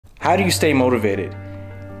How do you stay motivated?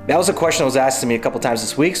 That was a question that was asked to me a couple times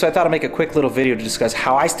this week, so I thought I'd make a quick little video to discuss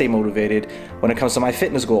how I stay motivated when it comes to my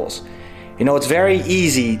fitness goals. You know, it's very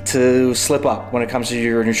easy to slip up when it comes to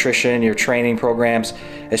your nutrition, your training programs,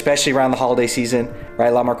 especially around the holiday season, right?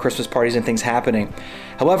 A lot more Christmas parties and things happening.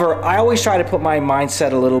 However, I always try to put my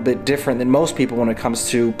mindset a little bit different than most people when it comes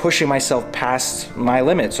to pushing myself past my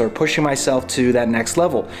limits or pushing myself to that next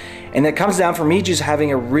level. And it comes down for me just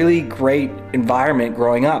having a really great environment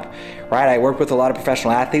growing up, right? I worked with a lot of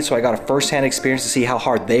professional athletes, so I got a first-hand experience to see how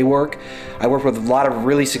hard they work. I worked with a lot of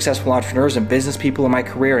really successful entrepreneurs and business people in my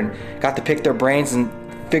career and got to pick their brains and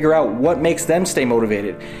figure out what makes them stay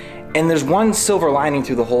motivated. And there's one silver lining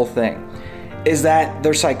through the whole thing, is that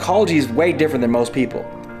their psychology is way different than most people,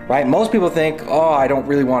 right? Most people think, oh, I don't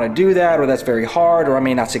really want to do that, or that's very hard, or I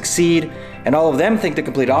may not succeed. And all of them think the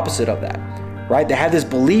complete opposite of that, right? They have this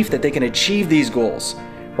belief that they can achieve these goals,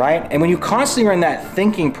 right? And when you constantly are in that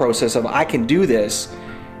thinking process of I can do this,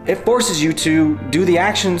 it forces you to do the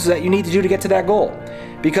actions that you need to do to get to that goal.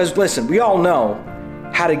 Because listen, we all know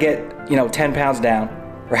how to get 10 pounds down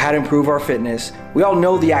or how to improve our fitness. We all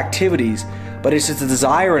know the activities, but it's just the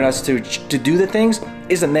desire in us to do the things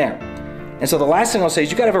isn't there. And so the last thing I'll say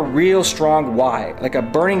is you gotta have a real strong why, like a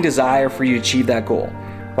burning desire for you to achieve that goal,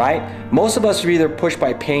 right? Most of us are either pushed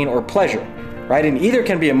by pain or pleasure, right? And either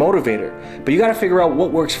can be a motivator, but you gotta figure out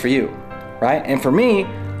what works for you, right? And for me,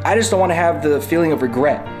 I just don't wanna have the feeling of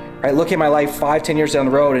regret, right? Looking at my life 5-10 years down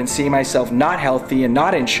the road and seeing myself not healthy and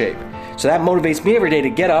not in shape. So that motivates me every day to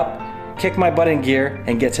get up, kick my butt in gear,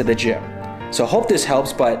 and get to the gym. So I hope this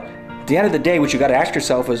helps, but at the end of the day, what you gotta ask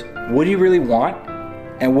yourself is, what do you really want?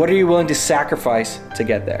 And what are you willing to sacrifice to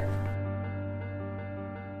get there?